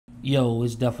Yo,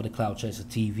 it's definitely Cloud Chaser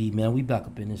TV, man. We back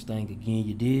up in this thing again,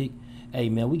 you dig? Hey,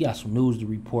 man, we got some news to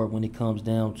report when it comes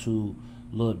down to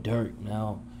Lil Durk.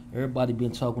 Now, everybody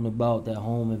been talking about that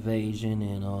home invasion,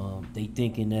 and they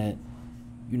thinking that,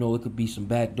 it could be some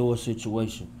backdoor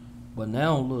situation. But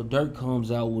now Lil Durk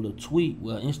comes out with a tweet,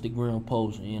 with an Instagram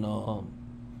post, and,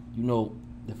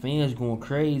 the fans going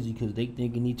crazy because they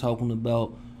thinking he talking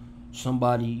about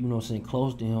somebody, saying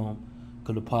close to him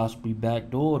could have possibly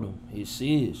backdoored him. It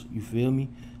says, you feel me?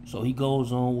 So he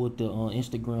goes on with the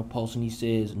Instagram post and he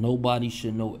says, nobody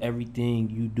should know everything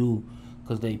you do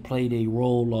because they play their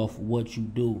role off of what you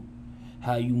do,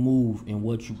 how you move, and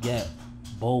what you got.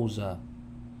 Bullseye.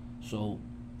 So,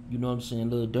 you know what I'm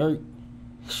saying? Lil Durk,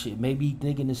 shit, maybe he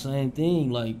thinking the same thing.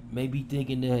 Like, maybe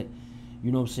thinking that,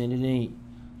 it ain't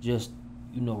just,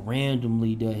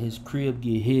 randomly that his crib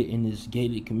get hit in this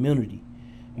gated community.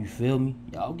 You feel me?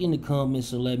 Y'all get in the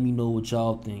comments and let me know what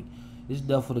y'all think. It's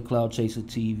Duff for the Cloud Chaser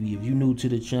TV. If you new to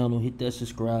the channel, hit that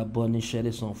subscribe button and share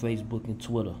this on Facebook and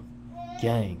Twitter.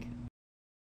 Gang.